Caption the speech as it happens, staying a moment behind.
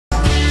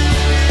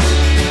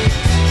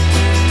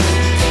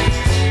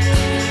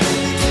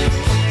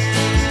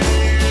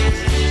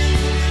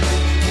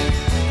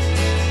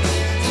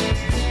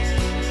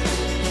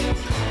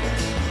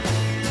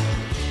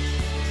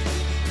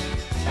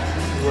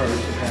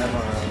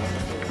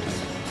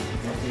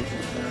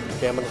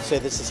Okay, I'm going to say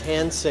this is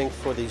hand sync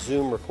for the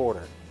Zoom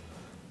recorder.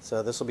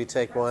 So this will be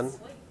take one.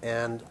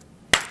 And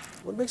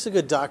what makes a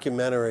good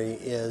documentary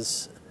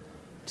is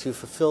to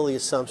fulfill the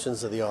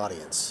assumptions of the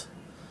audience.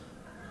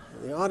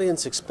 The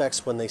audience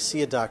expects when they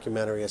see a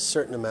documentary a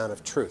certain amount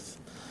of truth.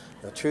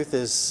 Now, truth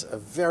is a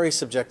very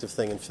subjective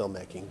thing in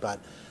filmmaking, but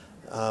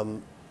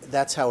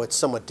that's how it's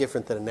somewhat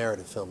different than a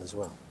narrative film as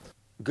well.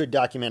 Good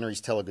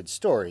documentaries tell a good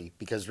story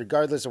because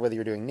regardless of whether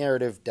you're doing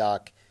narrative,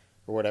 doc,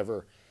 or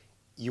whatever,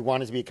 you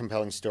want it to be a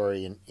compelling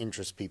story and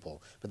interest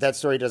people. But that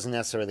story doesn't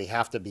necessarily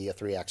have to be a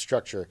 3-act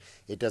structure.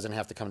 It doesn't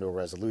have to come to a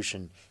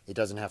resolution. It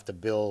doesn't have to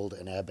build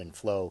an ebb and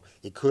flow.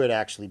 It could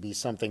actually be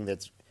something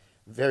that's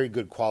very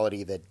good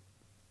quality that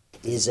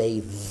is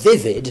a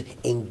vivid,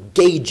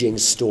 engaging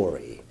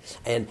story.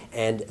 And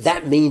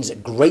that means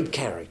great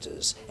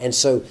characters. And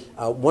so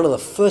one of the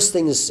first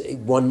things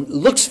one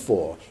looks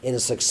for in a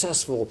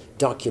successful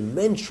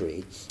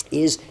documentary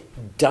is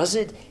does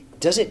it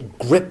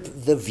grip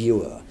the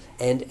viewer?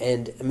 And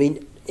I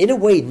mean, in a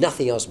way,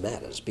 nothing else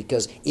matters,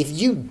 because if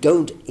you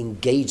don't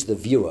engage the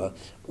viewer,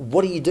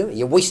 what are you doing?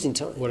 You're wasting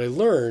time. What I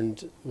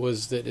learned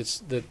was that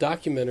that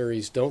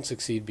documentaries don't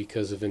succeed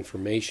because of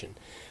information.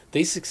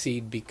 They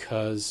succeed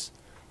because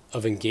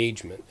of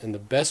engagement. And the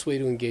best way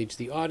to engage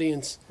the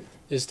audience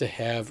is to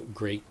have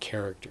great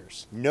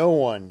characters. No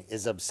one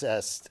is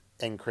obsessed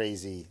and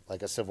crazy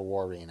like a Civil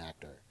War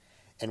reenactor.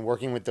 And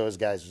working with those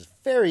guys was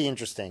very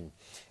interesting.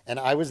 And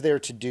I was there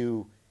to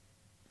do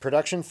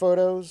production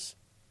photos,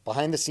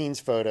 behind-the-scenes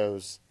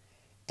photos,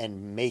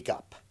 and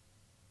makeup,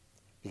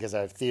 because I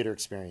have theater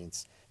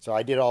experience. So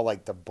I did all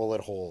like the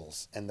bullet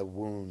holes and the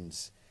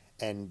wounds.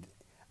 And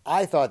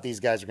I thought these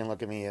guys were going to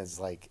look at me as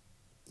like,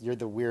 you're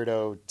the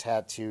weirdo,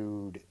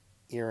 tattooed,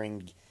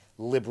 earring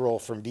liberal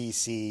from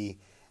D.C.,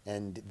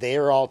 and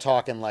they're all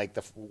talking like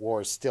the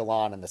war is still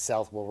on and the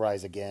South will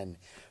rise again.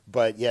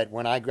 But yet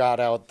when I got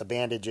out the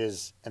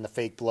bandages and the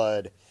fake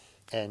blood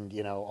and,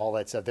 you know, all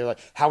that stuff, they're like,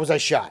 how was I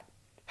shot?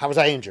 How was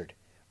I injured?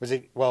 Was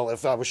it, well,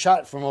 if I was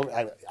shot from,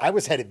 I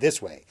was headed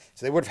this way.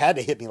 So they would have had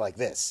to hit me like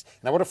this.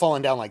 And I would have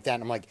fallen down like that.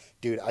 And I'm like,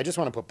 dude, I just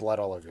want to put blood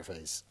all over your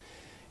face.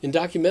 In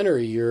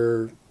documentary,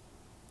 you're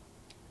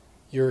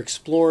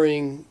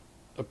exploring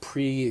a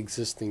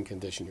pre-existing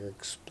condition. You're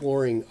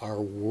exploring our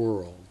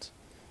world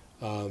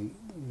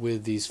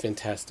with these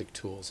fantastic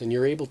tools. And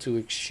you're able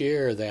to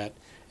share that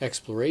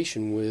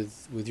exploration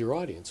with your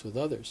audience, with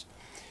others.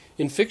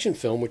 In fiction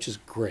film, which is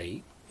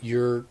great,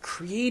 you're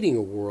creating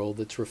a world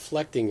that's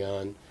reflecting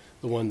on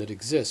the one that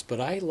exists.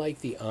 But I like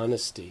the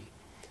honesty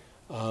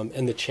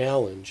and the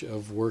challenge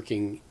of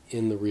working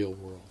in the real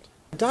world.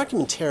 A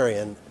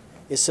documentarian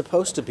is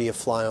supposed to be a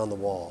fly on the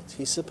wall.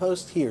 He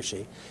or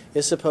she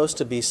is supposed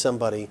to be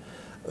somebody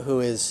who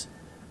is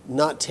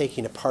not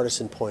taking a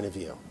partisan point of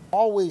view.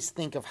 Always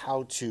think of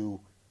how to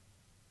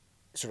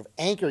sort of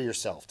anchor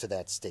yourself to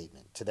that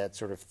statement, to that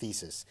sort of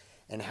thesis,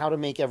 and how to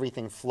make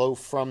everything flow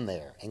from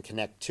there and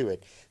connect to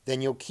it.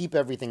 Then you'll keep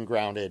everything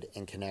grounded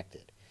and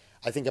connected.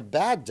 I think a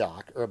bad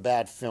doc or a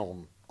bad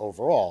film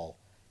overall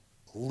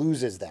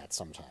loses that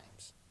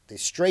sometimes. They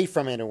stray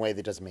from it in a way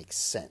that doesn't make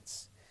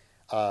sense.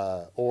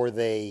 Or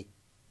they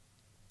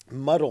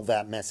muddle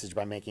that message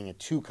by making it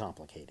too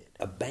complicated.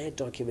 A bad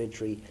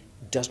documentary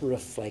doesn't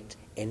reflect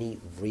any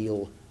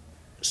real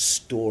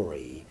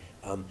story.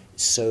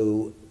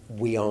 So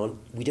we don't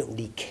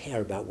really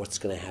care about what's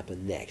going to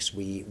happen next.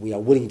 We are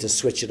willing to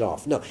switch it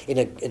off. No,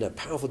 in a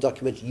powerful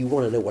documentary, you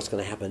want to know what's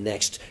going to happen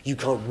next. You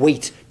can't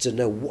wait to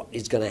know what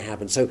is going to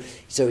happen. So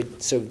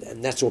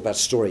and that's all about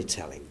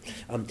storytelling.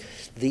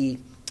 The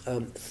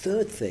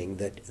third thing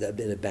that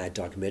in a bad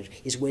documentary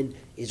is when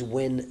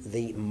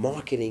the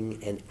marketing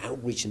and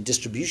outreach and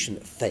distribution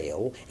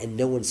fail and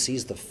no one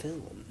sees the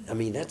film. I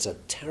mean, that's a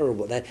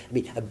terrible.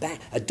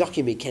 A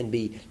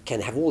documentary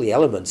can have all the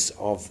elements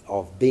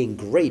of being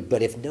great,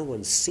 but if no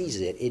one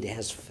sees it, it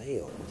has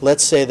failed.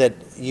 Let's say that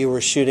you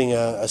were shooting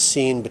a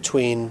scene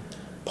between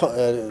up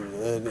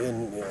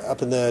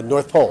in the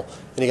North Pole,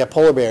 and you got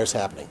polar bears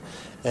happening,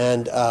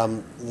 and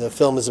the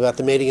film is about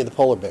the mating of the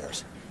polar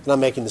bears. And I'm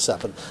making this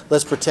up, but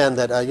let's pretend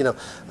that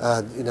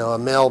a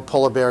male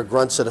polar bear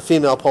grunts at a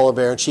female polar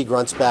bear, and she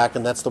grunts back,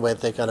 and that's the way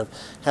that they kind of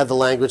have the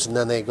language, and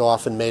then they go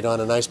off and mate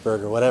on an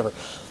iceberg or whatever.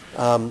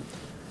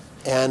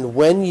 And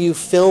when you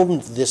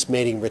filmed this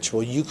mating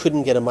ritual, you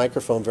couldn't get a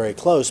microphone very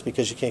close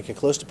because you can't get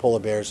close to polar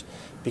bears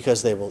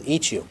because they will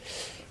eat you.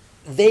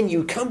 Then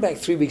you come back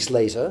 3 weeks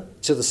later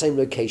to the same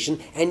location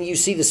and you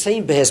see the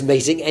same bears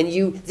mating, and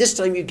this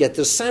time you get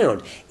the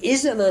sound.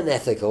 Is it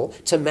unethical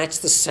to match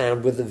the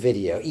sound with the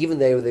video, even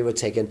though they were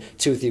taken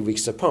 2 or 3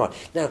 weeks apart?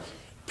 Now,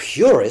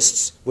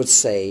 purists would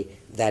say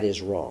that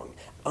is wrong.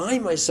 I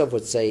myself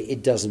would say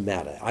it doesn't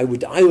matter. I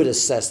would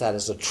assess that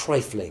as a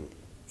trifling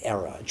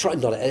error,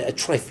 not a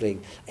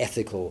trifling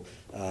ethical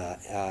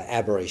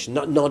aberration.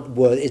 Not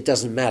worth. It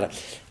doesn't matter,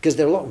 because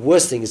there are a lot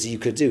worse things that you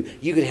could do.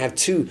 You could have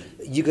two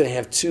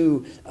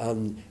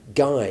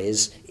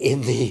guys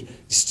in the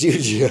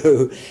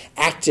studio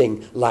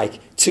acting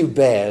like two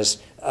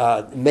bears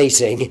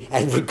mating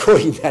and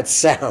recording that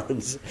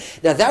sounds.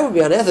 Now that would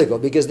be unethical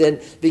because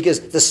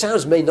the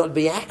sounds may not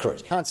be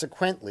accurate.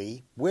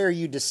 Consequently, where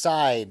you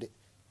decide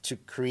to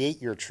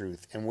create your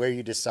truth and where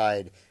you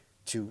decide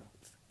to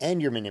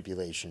end your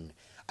manipulation,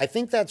 I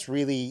think that's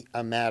really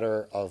a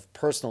matter of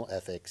personal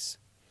ethics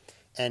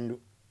and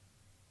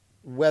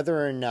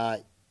whether or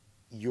not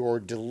you're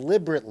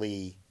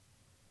deliberately,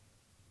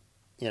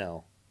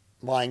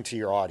 lying to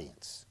your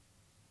audience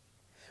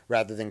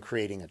rather than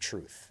creating a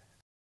truth.